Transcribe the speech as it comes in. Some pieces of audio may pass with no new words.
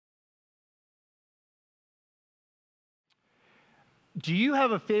Do you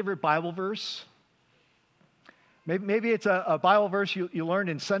have a favorite Bible verse? Maybe it's a Bible verse you learned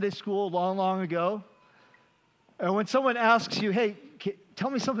in Sunday school long, long ago. And when someone asks you, hey, tell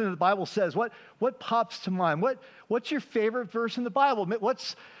me something that the Bible says, what pops to mind? What's your favorite verse in the Bible?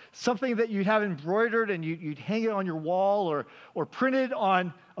 What's something that you'd have embroidered and you'd hang it on your wall or printed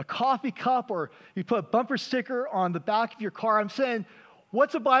on a coffee cup, or you put a bumper sticker on the back of your car? I'm saying,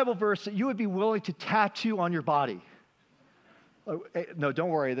 what's a Bible verse that you would be willing to tattoo on your body? Oh, no, don't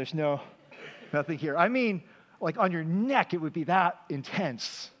worry. There's nothing here. I mean, like on your neck, it would be that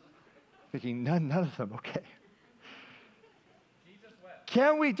intense. Thinking, none of them. Okay. Jesus wept.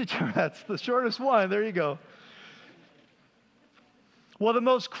 Can we determine? That's the shortest one. There you go. Well, the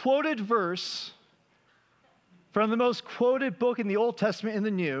most quoted verse from the most quoted book in the Old Testament and the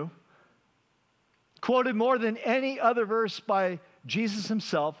New, quoted more than any other verse by Jesus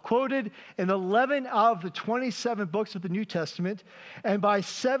himself, quoted in 11 out of the 27 books of the New Testament, and by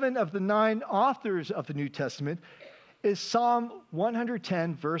 7 of the 9 authors of the New Testament, is Psalm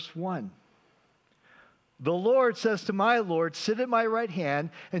 110, verse 1. The Lord says to my Lord, sit at my right hand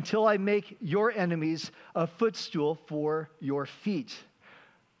until I make your enemies a footstool for your feet.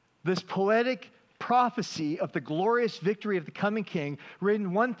 This poetic prophecy of the glorious victory of the coming king,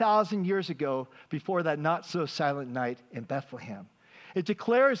 written 1,000 years ago before that not-so-silent night in Bethlehem. It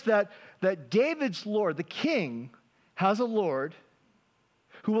declares that David's Lord, the king, has a Lord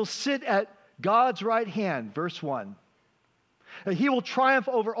who will sit at God's right hand, verse 1. That he will triumph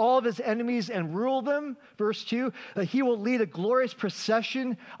over all of his enemies and rule them, verse 2. That he will lead a glorious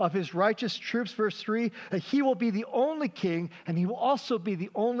procession of his righteous troops, verse 3. That he will be the only king, and he will also be the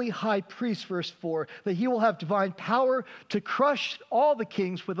only high priest, verse 4. That he will have divine power to crush all the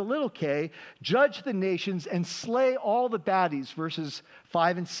kings with a little k, judge the nations, and slay all the baddies, verses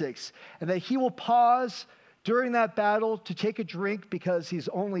 5 and 6. And that he will pause during that battle to take a drink because he's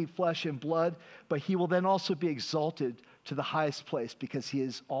only flesh and blood, but he will then also be exalted to the highest place because he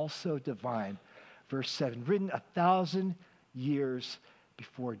is also divine. Verse 7, written 1,000 years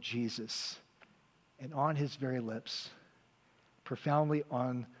before Jesus, and on his very lips, profoundly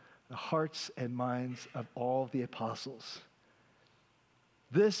on the hearts and minds of all the apostles.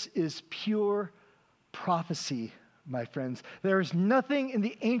 This is pure prophecy, my friends. There is nothing in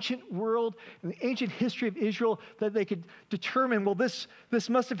the ancient world, in the ancient history of Israel, that they could determine, well, this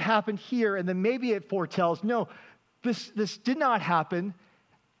must have happened here, and then maybe it foretells. No, this did not happen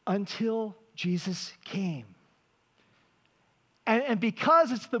until Jesus came. And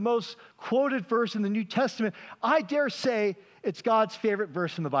because it's the most quoted verse in the New Testament, I dare say it's God's favorite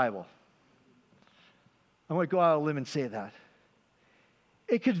verse in the Bible. I'm going to go out on a limb and say that.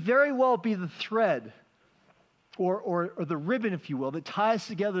 It could very well be the thread or the ribbon, if you will, that ties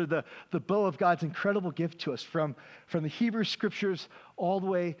together the bow of God's incredible gift to us from the Hebrew Scriptures all the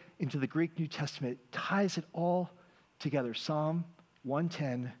way into the Greek New Testament. It ties it all together. Psalm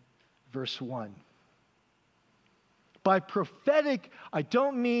 110, verse 1. By prophetic, I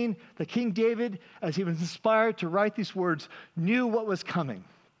don't mean that King David, as he was inspired to write these words, knew what was coming.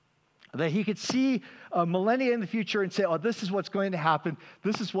 That he could see a millennia in the future and say, oh, this is what's going to happen.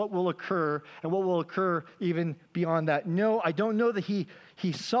 This is what will occur, and what will occur even beyond that. No, I don't know that he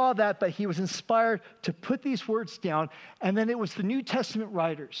saw that, but he was inspired to put these words down. And then it was the New Testament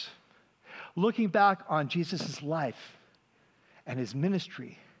writers looking back on Jesus' life and his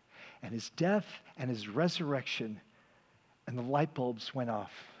ministry and his death and his resurrection, and the light bulbs went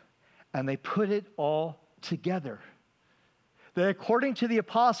off. And they put it all together. That according to the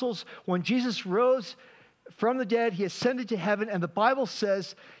apostles, when Jesus rose from the dead, he ascended to heaven, and the Bible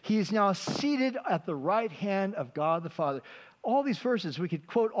says he is now seated at the right hand of God the Father. All these verses, we could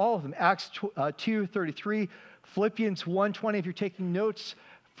quote all of them. Acts 2:33, Philippians 1:20, if you're taking notes.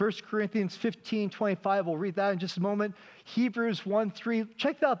 1 Corinthians 15:25, we'll read that in just a moment. Hebrews 1:3,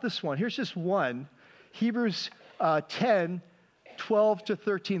 check out this one. Here's just one. Hebrews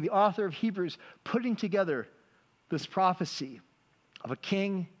 10:12-13, the author of Hebrews putting together this prophecy of a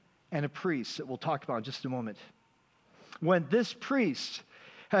king and a priest that we'll talk about in just a moment. When this priest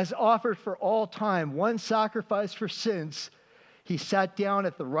has offered for all time one sacrifice for sins, he sat down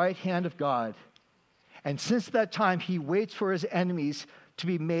at the right hand of God. And since that time, he waits for his enemies to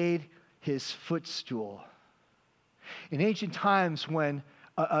be made his footstool. In ancient times, when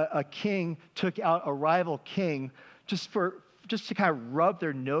a king took out a rival king just to kind of rub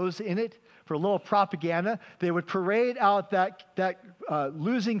their nose in it, for a little propaganda, they would parade out that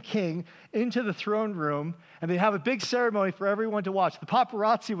losing king into the throne room, and they'd have a big ceremony for everyone to watch. The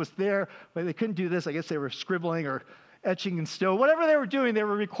paparazzi was there, but they couldn't do this. I guess they were scribbling or etching in stone. Whatever they were doing, they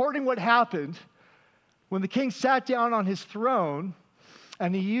were recording what happened when the king sat down on his throne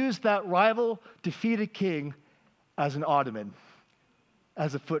And he used that rival, defeated king as an ottoman,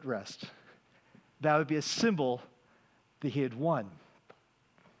 as a footrest. That would be a symbol that he had won.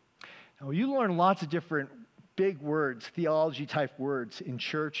 Now, you learn lots of different big words, theology-type words in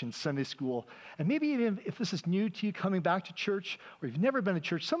church and Sunday school. And maybe even if this is new to you coming back to church, or you've never been to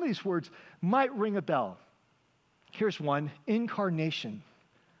church, some of these words might ring a bell. Here's one: incarnation.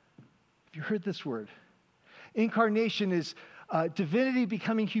 Have you heard this word? Incarnation is divinity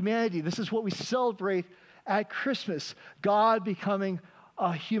becoming humanity. This is what we celebrate at Christmas, God becoming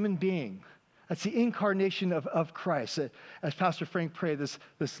a human being. That's the incarnation of Christ. As Pastor Frank prayed,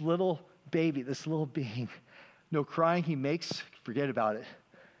 this little baby, this little being, no crying he makes, forget about it.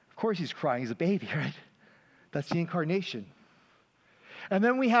 Of course he's crying, he's a baby, right? That's the incarnation. And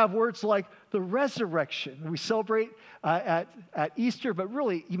then we have words like the resurrection. We celebrate at Easter, but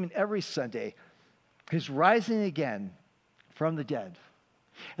really even every Sunday, his rising again from the dead.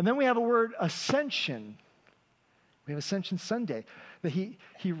 And then we have a word, ascension. We have Ascension Sunday, that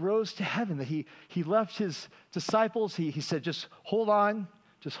he rose to heaven, that he left his disciples. He said, just hold on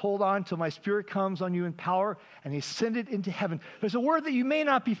till my Spirit comes on you in power, and he ascended into heaven. There's a word that you may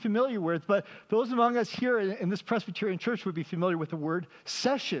not be familiar with, but those among us here in this Presbyterian church would be familiar with the word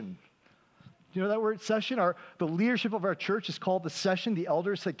session. Do you know that word, session? The leadership of our church is called the session, the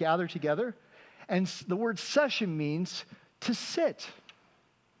elders that gather together. And the word session means to sit.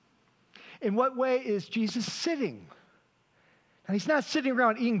 In what way is Jesus sitting? And he's not sitting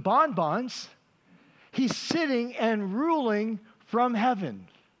around eating bonbons. He's sitting and ruling from heaven.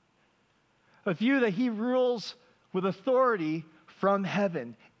 A view that he rules with authority from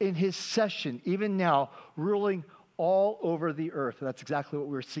heaven in his session, even now, ruling all over the earth. That's exactly what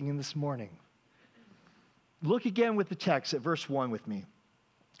we were singing this morning. Look again with the text at verse 1 with me.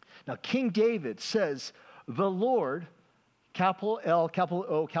 Now, King David says, the Lord, capital L, capital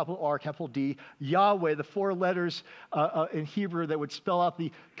O, capital R, capital D, Yahweh, the four letters in Hebrew that would spell out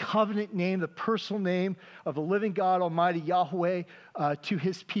the covenant name, the personal name of the living God Almighty, Yahweh, to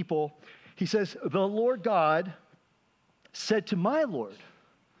his people. He says, the Lord God said to my Lord.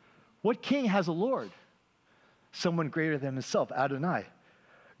 What king has a Lord? Someone greater than himself, Adonai.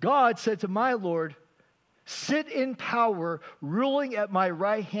 God said to my Lord, sit in power, ruling at my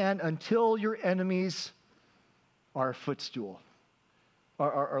right hand until your enemies are a footstool,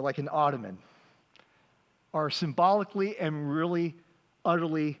 are like an ottoman, are symbolically and really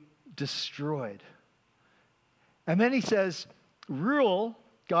utterly destroyed. And then he says, rule,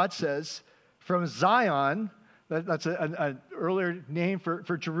 God says, from Zion, that's an earlier name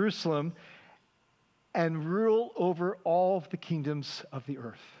for Jerusalem, and rule over all of the kingdoms of the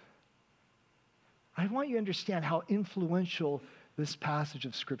earth. I want you to understand how influential this passage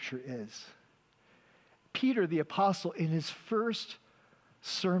of Scripture is. Peter, the apostle, in his first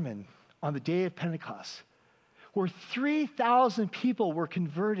sermon on the day of Pentecost, where 3,000 people were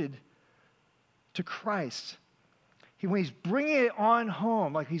converted to Christ, when he's bringing it on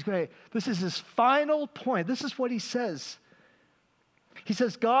home, like this is his final point. This is what he says. He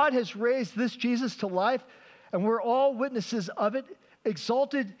says, God has raised this Jesus to life, and we're all witnesses of it,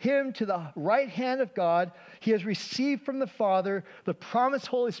 exalted him to the right hand of God. He has received from the Father the promised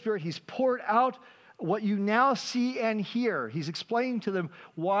Holy Spirit. He's poured out what you now see and hear. He's explaining to them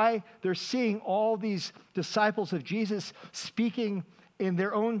why they're seeing all these disciples of Jesus speaking in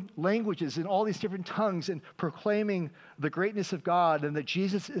their own languages, in all these different tongues, and proclaiming the greatness of God and that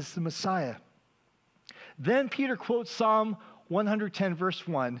Jesus is the Messiah. Then Peter quotes Psalm 110, verse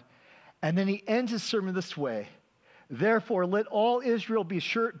 1, and then he ends his sermon this way. Therefore, let all Israel be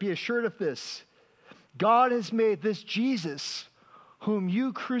assured of this. God has made this Jesus, whom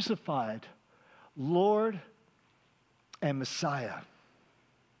you crucified, Lord and Messiah.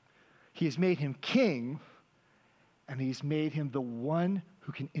 He has made him king, and he's made him the one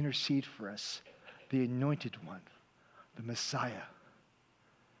who can intercede for us, the anointed one, the Messiah.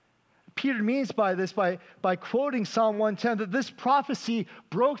 Peter means by this, by quoting Psalm 110, that this prophecy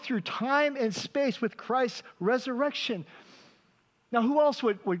broke through time and space with Christ's resurrection. Now, who else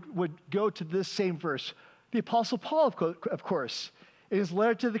would go to this same verse? The Apostle Paul, of course, in his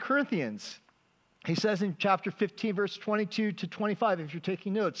letter to the Corinthians. He says in chapter 15, verse 22 to 25, if you're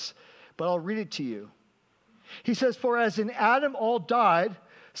taking notes, but I'll read it to you. He says, for as in Adam all died,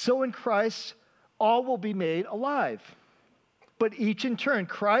 so in Christ all will be made alive. But each in turn,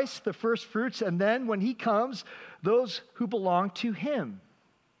 Christ, the first fruits, and then when he comes, those who belong to him.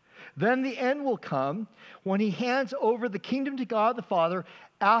 Then the end will come when he hands over the kingdom to God the Father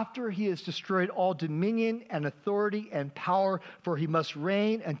after he has destroyed all dominion and authority and power, for he must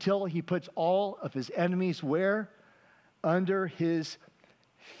reign until he puts all of his enemies where? Under his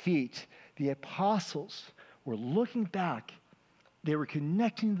feet. The apostles were looking back. They were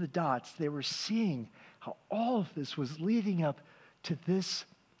connecting the dots. They were seeing how all of this was leading up to this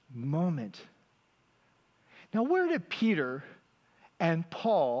moment. Now, where did Peter and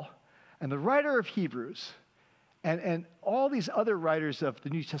Paul and the writer of Hebrews and all these other writers of the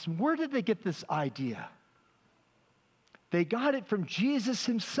New Testament, where did they get this idea? They got it from Jesus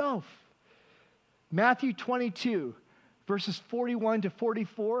himself. Matthew 22, verses 41 to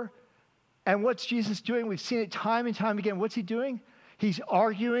 44. And what's Jesus doing? We've seen it time and time again. What's he doing? He's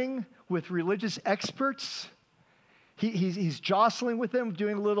arguing with religious experts. He's jostling with them,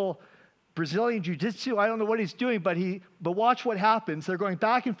 doing a little Brazilian jiu-jitsu. I don't know what he's doing, but watch what happens. They're going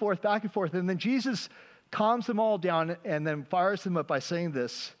back and forth, and then Jesus calms them all down and then fires them up by saying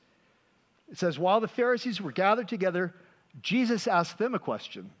this. It says, while the Pharisees were gathered together, Jesus asked them a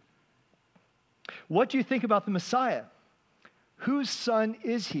question. What do you think about the Messiah? Whose son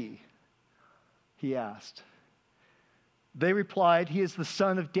is he? He asked. They replied, he is the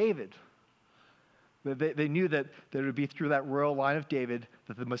son of David. They knew that it would be through that royal line of David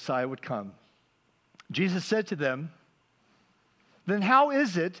that the Messiah would come. Jesus said to them, then how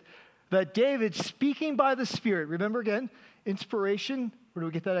is it that David, speaking by the Spirit, remember again, inspiration, where do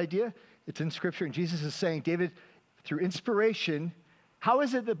we get that idea? It's in Scripture, and Jesus is saying, David, through inspiration, how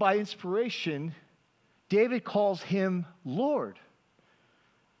is it that by inspiration, David calls him Lord?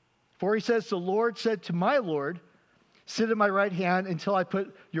 For he says, the Lord said to my Lord, sit at my right hand until I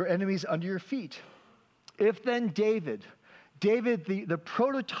put your enemies under your feet. If then David, the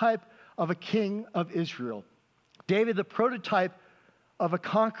prototype of a king of Israel, David, the prototype of a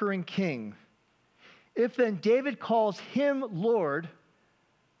conquering king, if then David calls him Lord,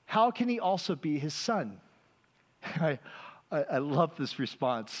 how can he also be his son? I love this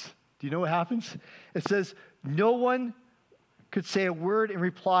response. Do you know what happens? It says, no one could say a word in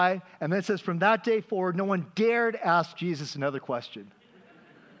reply, and then it says, from that day forward, no one dared ask Jesus another question.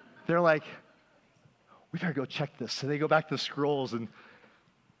 They're like, we better go check this. So they go back to the scrolls, and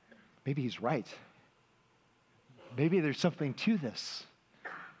maybe he's right. Maybe there's something to this.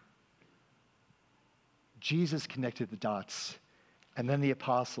 Jesus connected the dots, and then the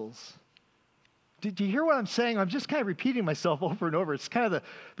apostles. Do you hear what I'm saying? I'm just kind of repeating myself over and over. It's kind of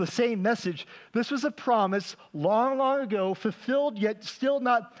the same message. This was a promise long, long ago, fulfilled yet still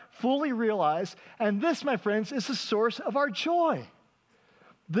not fully realized. And this, my friends, is the source of our joy.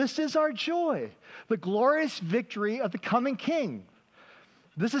 This is our joy, the glorious victory of the coming King.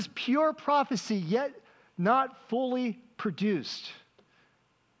 This is pure prophecy, yet not fully produced,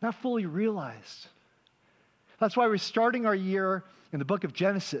 not fully realized. That's why we're starting our year in the book of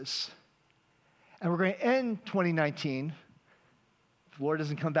Genesis. And we're going to end 2019. If the Lord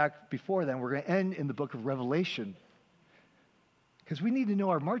doesn't come back before then, we're going to end in the book of Revelation. Because we need to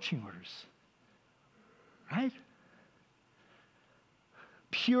know our marching orders. Right?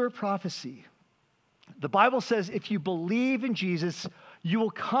 Pure prophecy. The Bible says if you believe in Jesus, you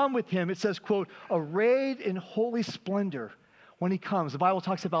will come with him. It says, quote, arrayed in holy splendor when he comes. The Bible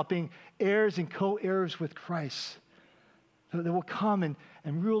talks about being heirs and co-heirs with Christ. That will come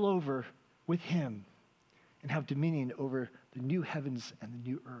and rule over with him and have dominion over the new heavens and the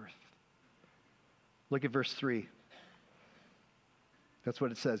new earth. Look at verse 3. That's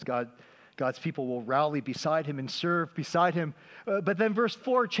what it says. God's people will rally beside him and serve beside him. But then verse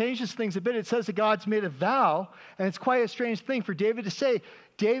 4 changes things a bit. It says that God's made a vow, and it's quite a strange thing for David to say.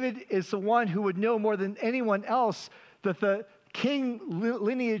 David is the one who would know more than anyone else that the king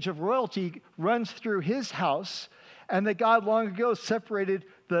lineage of royalty runs through his house, and that God long ago separated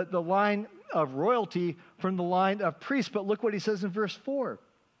the line of royalty from the line of priests. But look what he says in verse 4.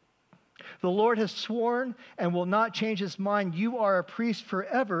 The Lord has sworn and will not change his mind. You are a priest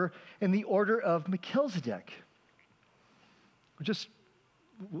forever in the order of Melchizedek.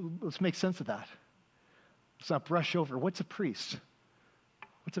 Let's make sense of that. Let's not brush over. What's a priest?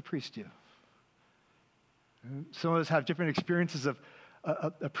 What's a priest do? Some of us have different experiences of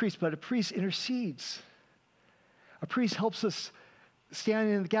a priest, but a priest intercedes. A priest helps us stand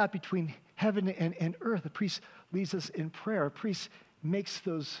in the gap between heaven and earth. A priest leads us in prayer. A priest makes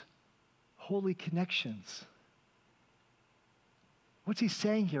those holy connections. What's he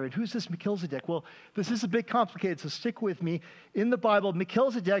saying here? And who's this Melchizedek? Well, this is a bit complicated, so stick with me. In the Bible,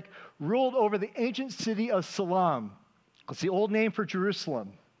 Melchizedek ruled over the ancient city of Salem. It's the old name for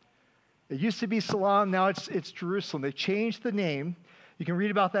Jerusalem. It used to be Salem, now it's Jerusalem. They changed the name. You can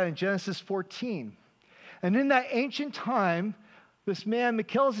read about that in Genesis 14. And in that ancient time, this man,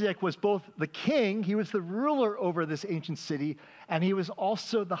 Melchizedek, was both the king, he was the ruler over this ancient city, and he was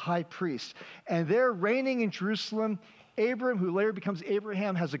also the high priest. And there, reigning in Jerusalem Abram, who later becomes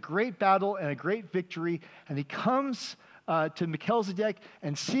Abraham, has a great battle and a great victory, and he comes to Melchizedek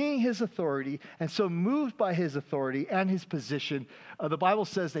and seeing his authority, and so moved by his authority and his position, the Bible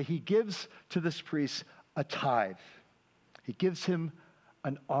says that he gives to this priest a tithe. He gives him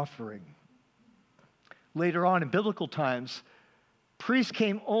an offering. Later on in biblical times, priests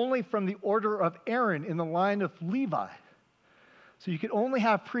came only from the order of Aaron in the line of Levi. So you could only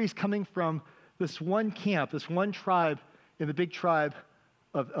have priests coming from this one camp, this one tribe in the big tribe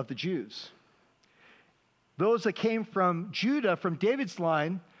of the Jews. Those that came from Judah, from David's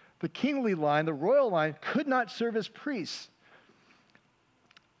line, the kingly line, the royal line, could not serve as priests.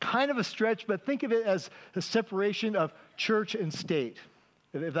 Kind of a stretch, but think of it as a separation of church and state,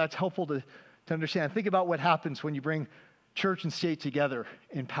 if that's helpful to understand. Think about what happens when you bring church and state together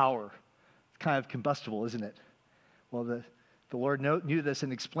in power. It's kind of combustible, isn't it? Well, the Lord knew this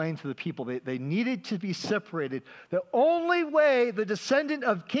and explained to the people they needed to be separated. The only way the descendant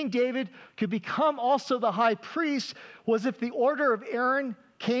of King David could become also the high priest was if the order of Aaron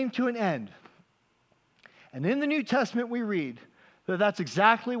came to an end. And in the New Testament we read that that's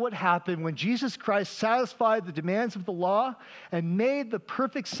exactly what happened when Jesus Christ satisfied the demands of the law and made the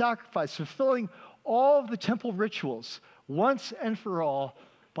perfect sacrifice, fulfilling all of the temple rituals once and for all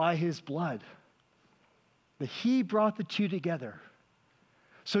by his blood. That he brought the two together.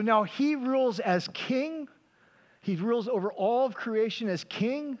 So now he rules as king. He rules over all of creation as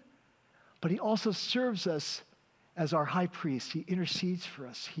king, but he also serves us as our high priest. He intercedes for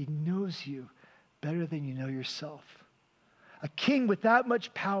us. He knows you better than you know yourself. A king with that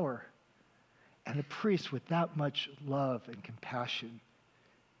much power and a priest with that much love and compassion.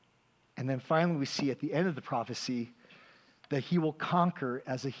 And then finally we see at the end of the prophecy that he will conquer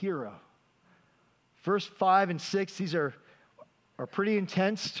as a hero. Verse 5 and 6, these are pretty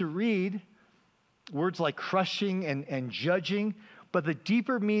intense to read. Words like crushing and judging. But the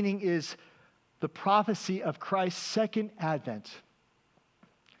deeper meaning is the prophecy of Christ's second advent.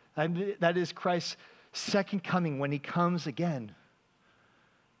 And that is Christ's second coming when he comes again.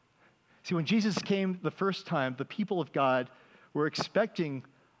 See, when Jesus came the first time, the people of God were expecting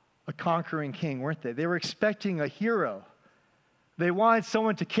a conquering king, weren't they? They were expecting a hero. They wanted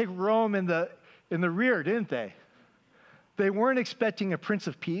someone to kick Rome in the rear, didn't they? They weren't expecting a Prince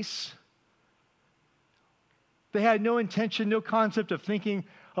of Peace. They had no intention, no concept of thinking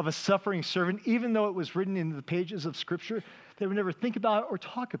of a suffering servant, even though it was written in the pages of Scripture. They would never think about or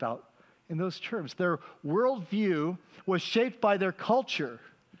talk about in those terms. Their worldview was shaped by their culture.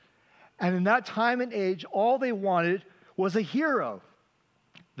 And in that time and age, all they wanted was a hero.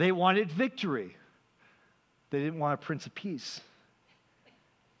 They wanted victory. They didn't want a Prince of Peace.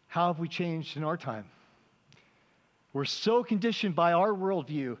 How have we changed in our time? We're so conditioned by our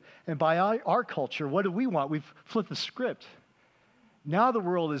worldview and by our culture. What do we want? We've flipped the script. Now the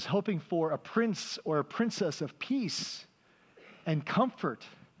world is hoping for a prince or a princess of peace and comfort.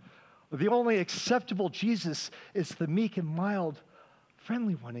 The only acceptable Jesus is the meek and mild,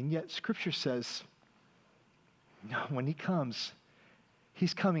 friendly one. And yet Scripture says, no, when he comes,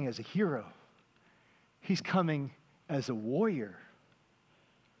 he's coming as a hero. He's coming as a warrior.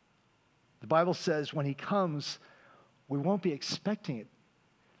 The Bible says when he comes, we won't be expecting it.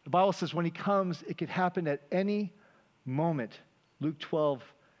 The Bible says when he comes, it could happen at any moment. Luke 12,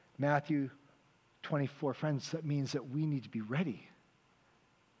 Matthew 24. Friends, that means that we need to be ready.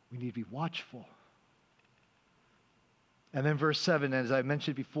 We need to be watchful. And then verse 7, as I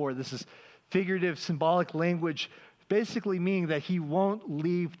mentioned before, this is figurative, symbolic language, basically meaning that he won't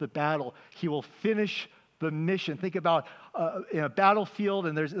leave the battle. He will finish the mission. Think about in a battlefield,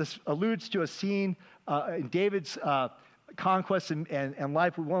 and this alludes to a scene in David's conquest and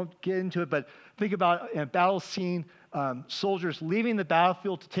life. We won't get into it, but think about in a battle scene, soldiers leaving the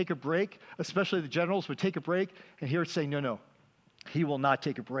battlefield to take a break, especially the generals would take a break, and here it's saying, no, he will not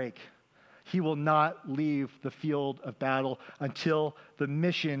take a break. He will not leave the field of battle until the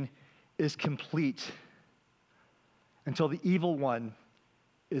mission is complete, until the evil one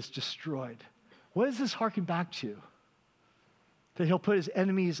is destroyed. What does this harken back to? That he'll put his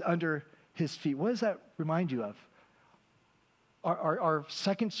enemies under his feet. What does that remind you of? Our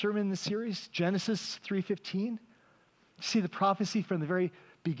second sermon in the series, Genesis 3:15. See the prophecy from the very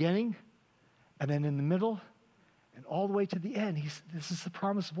beginning, and then in the middle, and all the way to the end. This is the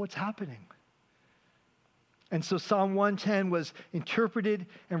promise of what's happening. And so Psalm 110 was interpreted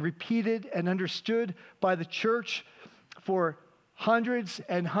and repeated and understood by the church for hundreds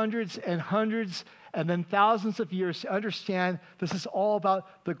and hundreds and hundreds and then thousands of years to understand this is all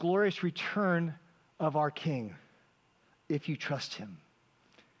about the glorious return of our King, if you trust him.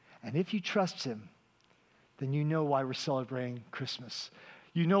 And if you trust him, then you know why we're celebrating Christmas.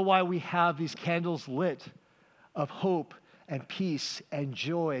 You know why we have these candles lit of hope and peace and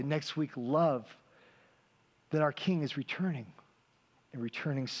joy, and next week, love, that our King is returning and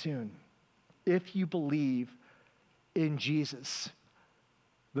returning soon. If you believe in Jesus,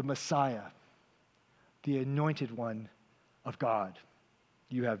 the Messiah, the anointed one of God,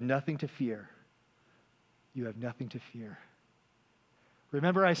 you have nothing to fear. You have nothing to fear.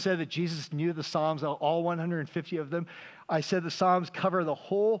 Remember I said that Jesus knew the Psalms, all 150 of them? I said the Psalms cover the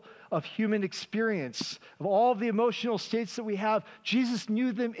whole of human experience, of all the emotional states that we have. Jesus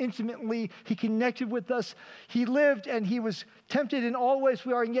knew them intimately. He connected with us. He lived and he was tempted in all ways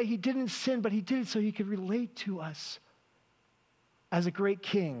we are, and yet he didn't sin, but he did it so he could relate to us as a great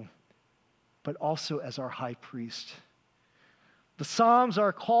king, but also as our high priest. The Psalms are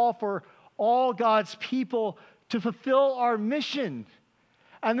a call for all God's people to fulfill our mission.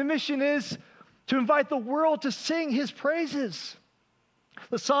 And the mission is to invite the world to sing his praises.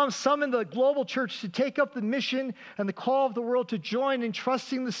 The Psalms summon the global church to take up the mission and the call of the world to join in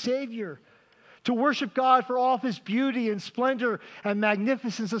trusting the Savior, to worship God for all of his beauty and splendor and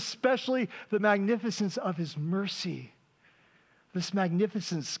magnificence, especially the magnificence of his mercy. This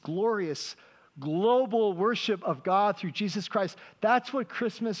magnificence, glorious, global worship of God through Jesus Christ, that's what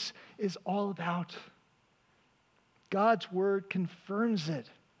Christmas is all about. God's word confirms it,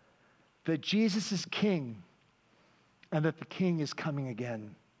 that Jesus is king and that the king is coming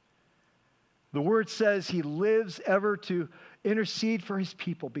again. The word says he lives ever to intercede for his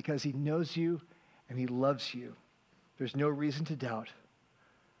people because he knows you and he loves you. There's no reason to doubt.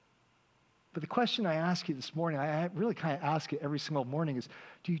 But the question I ask you this morning, I really kind of ask it every single morning, is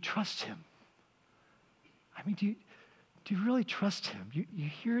do you trust him? I mean, do you really trust him? You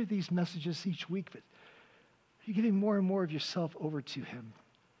hear these messages each week, but you're giving more and more of yourself over to him,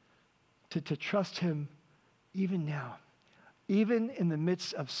 to trust him even now, even in the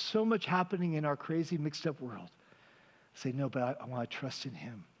midst of so much happening in our crazy, mixed-up world. Say, no, but I want to trust in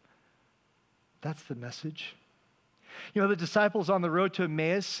him. That's the message. You know, the disciples on the road to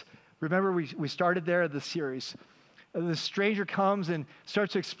Emmaus, remember we started there in the series. The stranger comes and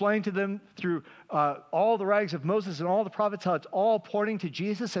starts to explain to them through all the writings of Moses and all the prophets how it's all pointing to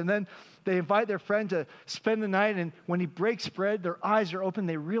Jesus. And then they invite their friend to spend the night. And when he breaks bread, their eyes are open.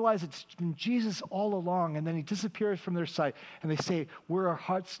 They realize it's been Jesus all along. And then he disappears from their sight. And they say, were our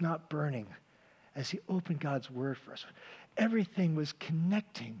hearts not burning as he opened God's word for us? Everything was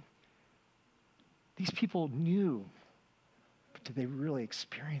connecting. These people knew, but did they really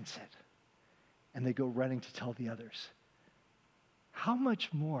experience it? And they go running to tell the others. How much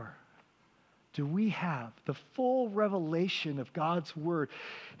more do we have the full revelation of God's word?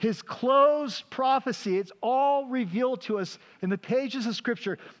 His closed prophecy, it's all revealed to us in the pages of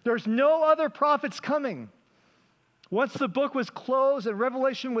Scripture. There's no other prophets coming. Once the book was closed and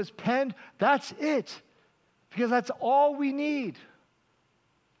Revelation was penned, that's it. Because that's all we need.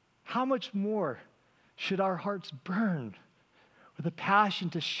 How much more should our hearts burn with a passion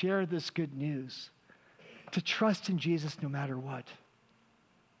to share this good news, to trust in Jesus no matter what?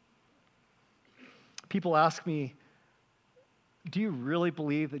 People ask me, do you really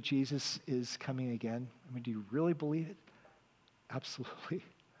believe that Jesus is coming again? I mean, do you really believe it? Absolutely.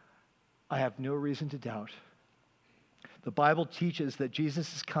 I have no reason to doubt. The Bible teaches that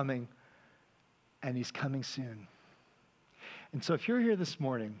Jesus is coming, and he's coming soon. And so if you're here this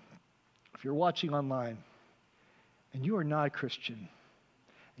morning, if you're watching online, and you are not a Christian,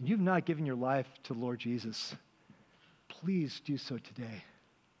 and you've not given your life to Lord Jesus, please do so today.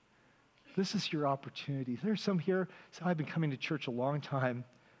 This is your opportunity. There's some here, so I've been coming to church a long time.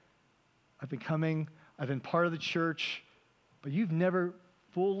 I've been part of the church, but you've never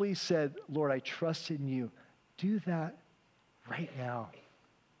fully said, Lord, I trust in you. Do that right now.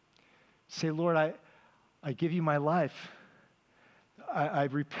 Say, Lord, I give you my life. I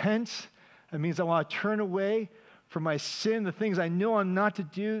repent. That means I want to turn away from my sin, the things I know I'm not to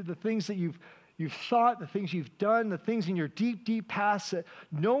do, the things that you've thought, the things you've done, the things in your deep, deep past that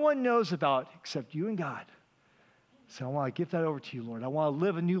no one knows about except you and God. So I want to give that over to you, Lord. I want to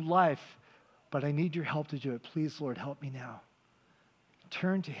live a new life, but I need your help to do it. Please, Lord, help me now.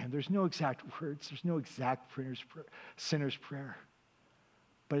 Turn to him. There's no exact words. There's no exact sinner's prayer.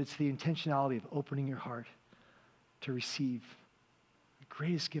 But it's the intentionality of opening your heart to receive the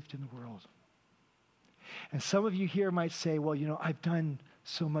greatest gift in the world. And some of you here might say, well, you know, I've done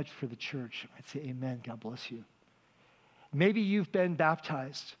so much for the church. I'd say, amen, God bless you. Maybe you've been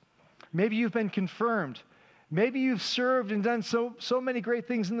baptized. Maybe you've been confirmed. Maybe you've served and done so many great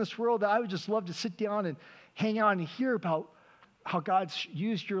things in this world that I would just love to sit down and hang out and hear about how God's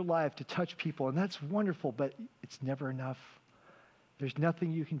used your life to touch people, and that's wonderful, but it's never enough. There's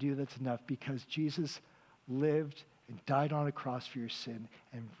nothing you can do that's enough because Jesus lived and died on a cross for your sin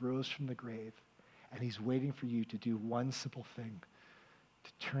and rose from the grave. And he's waiting for you to do one simple thing,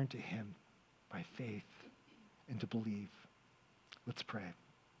 to turn to him by faith and to believe. Let's pray.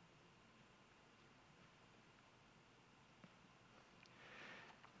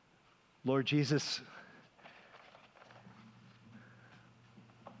 Lord Jesus,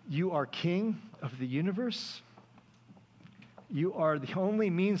 you are King of the universe. You are the only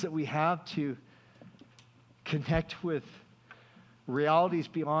means that we have to connect with realities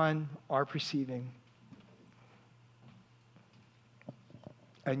beyond our perceiving.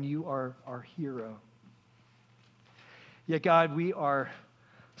 And you are our hero. Yet, God, we are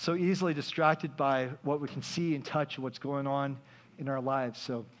so easily distracted by what we can see and touch and what's going on in our lives.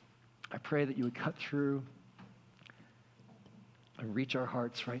 So I pray that you would cut through and reach our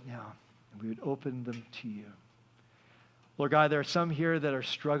hearts right now, and we would open them to you. Lord God, there are some here that are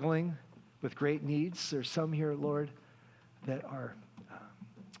struggling with great needs. There's some here, Lord, that are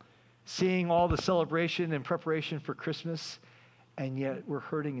seeing all the celebration and preparation for Christmas, and yet we're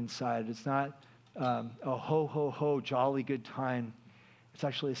hurting inside. It's not a ho, ho, ho, jolly good time. It's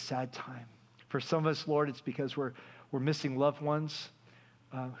actually a sad time. For some of us, Lord, it's because we're missing loved ones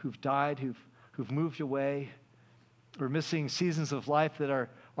who've died, who've moved away. We're missing seasons of life that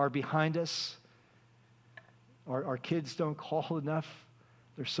are behind us. Our kids don't call enough.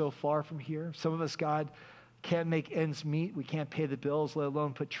 They're so far from here. Some of us, God, can't make ends meet. We can't pay the bills, let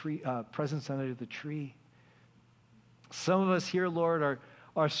alone put presents under the tree. Some of us here, Lord,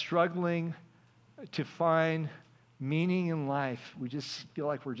 are struggling to find meaning in life. We just feel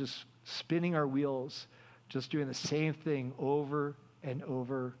like we're just spinning our wheels, just doing the same thing over and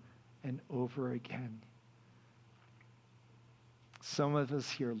over and over again. Some of us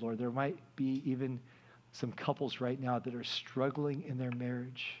here, Lord, there might be even some couples right now that are struggling in their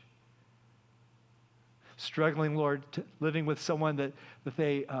marriage. Struggling, Lord, living with someone that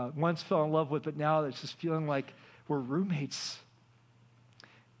they once fell in love with, but now it's just feeling like we're roommates.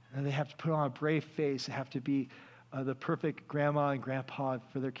 And they have to put on a brave face. They have to be the perfect grandma and grandpa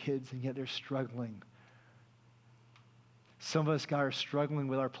for their kids, and yet they're struggling. Some of us, God, are struggling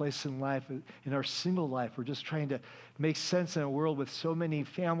with our place in life, in our single life. We're just trying to make sense in a world with so many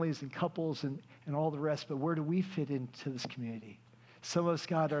families and couples and all the rest, but where do we fit into this community? Some of us,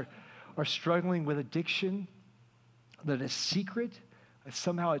 God, are struggling with addiction that is secret.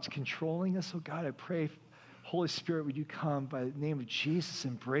 Somehow it's controlling us. So, God, I pray, Holy Spirit, would you come by the name of Jesus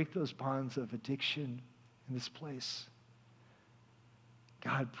and break those bonds of addiction in this place?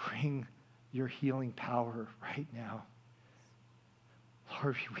 God, bring your healing power right now.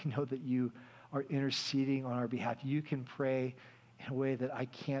 Lord, we know that you are interceding on our behalf. You can pray in a way that I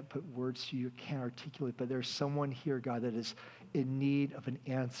can't put words to, you can't articulate, but there's someone here, God, that is in need of an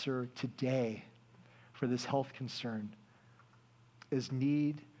answer today for this health concern. Is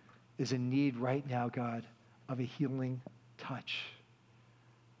in need right now, God, of a healing touch.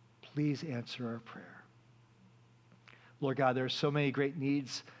 Please answer our prayer. Lord God, there are so many great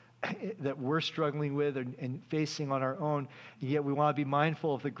needs that we're struggling with and facing on our own, and yet we want to be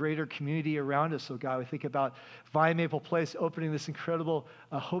mindful of the greater community around us. So God, we think about Vine Maple Place opening this incredible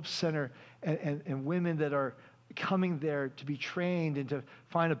Hope Center and women that are coming there to be trained and to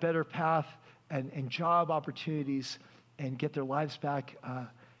find a better path and job opportunities and get their lives back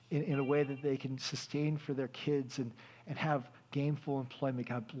in a way that they can sustain for their kids and have gainful employment.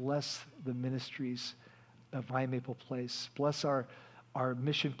 God, bless the ministries of Vine Maple Place. Bless our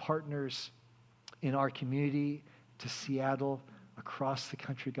mission partners in our community to Seattle, across the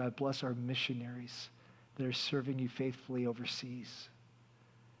country. God, bless our missionaries that are serving you faithfully overseas.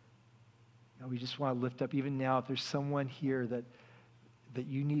 God, we just want to lift up, even now, if there's someone here that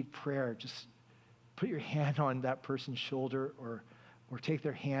you need prayer, just put your hand on that person's shoulder or take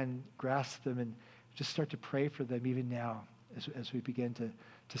their hand, grasp them, and just start to pray for them even now as we begin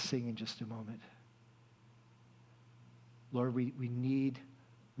to sing in just a moment. Lord, we need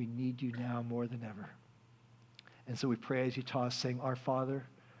you now more than ever. And so we pray as you taught us, saying, Our Father,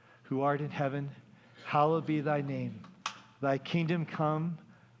 who art in heaven, hallowed be thy name. Thy kingdom come,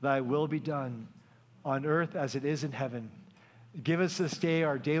 thy will be done, on earth as it is in heaven. Give us this day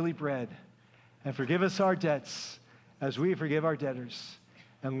our daily bread, and forgive us our debts as we forgive our debtors.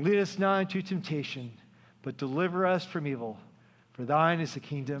 And lead us not into temptation, but deliver us from evil. For thine is the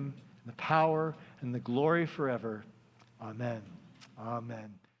kingdom, and the power, and the glory forever. Amen.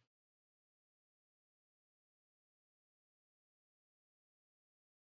 Amen.